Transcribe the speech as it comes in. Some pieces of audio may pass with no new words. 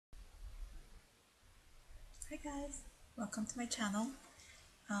guys, welcome to my channel.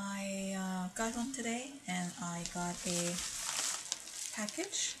 I got home today and I got a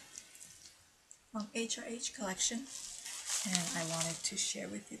package from HRH Collection and I wanted to share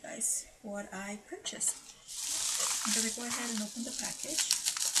with you guys what I purchased. I'm going to go ahead and open the package.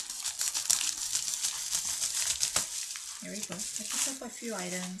 Here we go. I picked up a few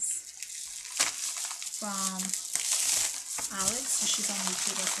items from Alex, so she's on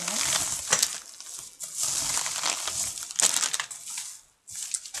YouTube as well.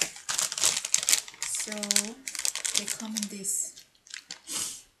 So they come in this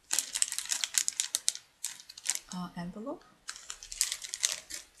envelope.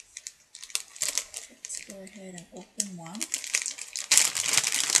 Let's go ahead and open one. Okay,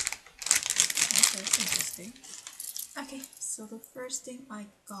 that's interesting. Okay, so the first thing I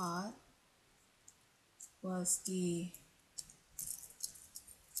got was the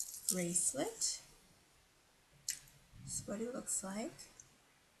bracelet. This is what it looks like.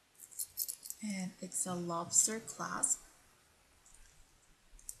 And it's a lobster clasp.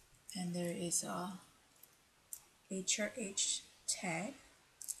 And there is a HRH tag.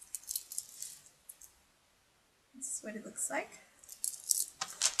 This is what it looks like.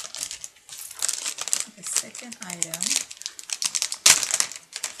 The second item,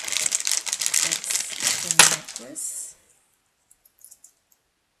 it's the necklace.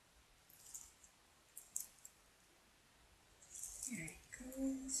 Here it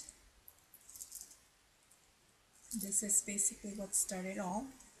goes. This is basically what started all.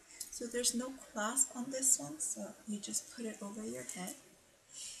 So there's no clasp on this one, so you just put it over your head.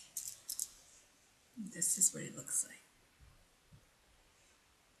 And this is what it looks like.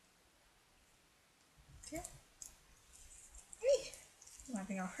 Okay. Hey, I'm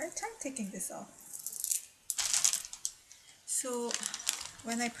having a hard time taking this off. So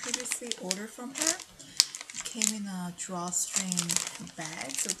when I previously ordered from her, it came in a drawstring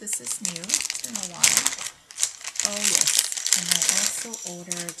bag. So this is new. It's been a while. Oh yes, and I also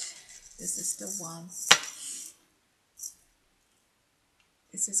ordered, this is the one.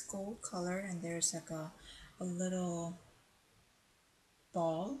 This is gold color and there's like a little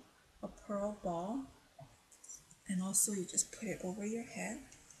ball, a pearl ball. And also you just put it over your head.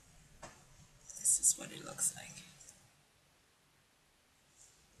 This is what it looks like.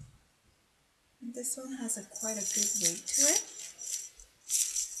 And this one has quite a good weight to it.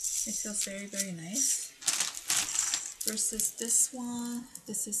 It feels very, very nice. Versus this one,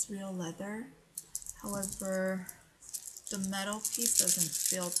 this is real leather. However, the metal piece doesn't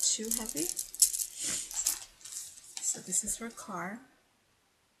feel too heavy. So this is her card.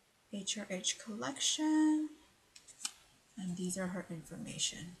 HRH Collection. And these are her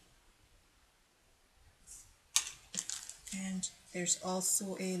information. And there's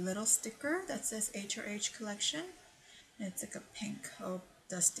also a little sticker that says HRH Collection. And it's like a pink,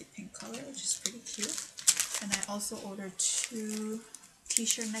 dusty pink color, which is pretty cute. And I also ordered 2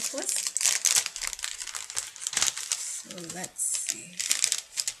 t-shirt necklace. So let's see.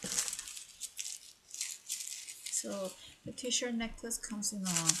 So the t-shirt necklace comes in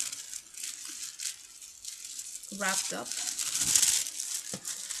wrapped up.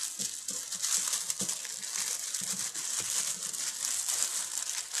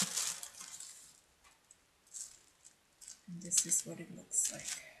 And this is what it looks like.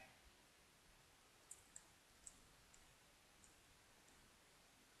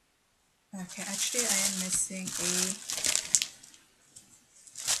 Okay, actually I am missing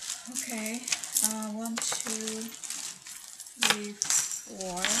okay, 1, 2, 3,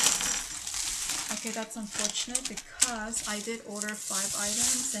 4. Okay, that's unfortunate because I did order 5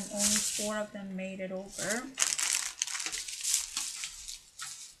 items and only 4 of them made it over.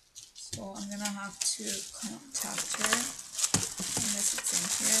 So I'm gonna have to contact her unless it's in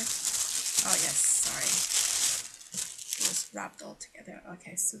here. Oh yes, sorry. It was wrapped all together.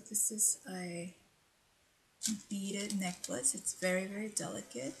 Okay, so this is a beaded necklace. It's very, very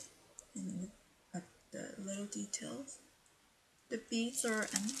delicate and with the little details. The beads are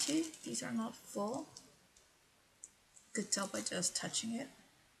empty. These are not full. You could tell by just touching it.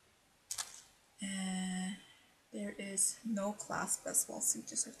 And there is no clasp as well, so you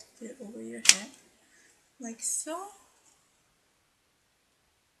just have to put it over your head like so.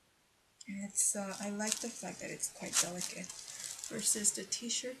 And it's I like the fact that it's quite delicate versus the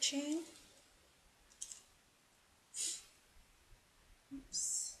t-shirt chain.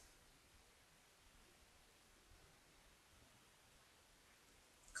 Oops.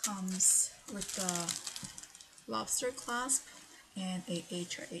 Comes with the lobster clasp and a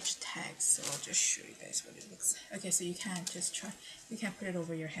HRH tag. So I'll just show you guys what it looks like. Okay, so you can't just try, you can't put it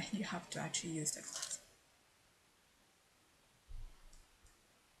over your head. You have to actually use the clasp.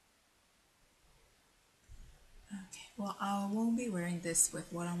 Well, I won't be wearing this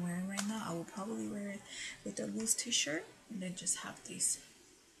with what I'm wearing right now. I will probably wear it with a loose t-shirt and then just have these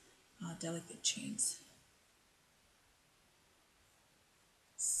delicate chains.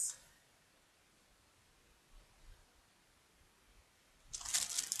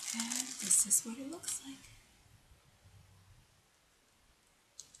 And this is what it looks like.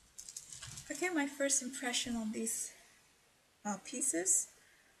 Okay, my first impression on these pieces.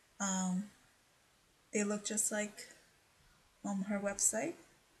 They look just like on her website.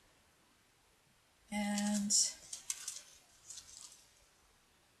 And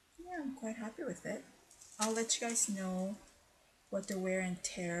yeah, I'm quite happy with it. I'll let you guys know what the wear and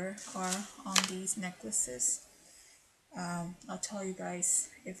tear are on these necklaces. I'll tell you guys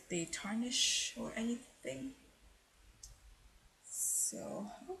if they tarnish or anything. So,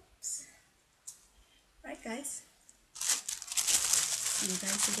 oops. Right, guys. See you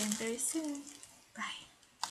guys again very soon. Bye.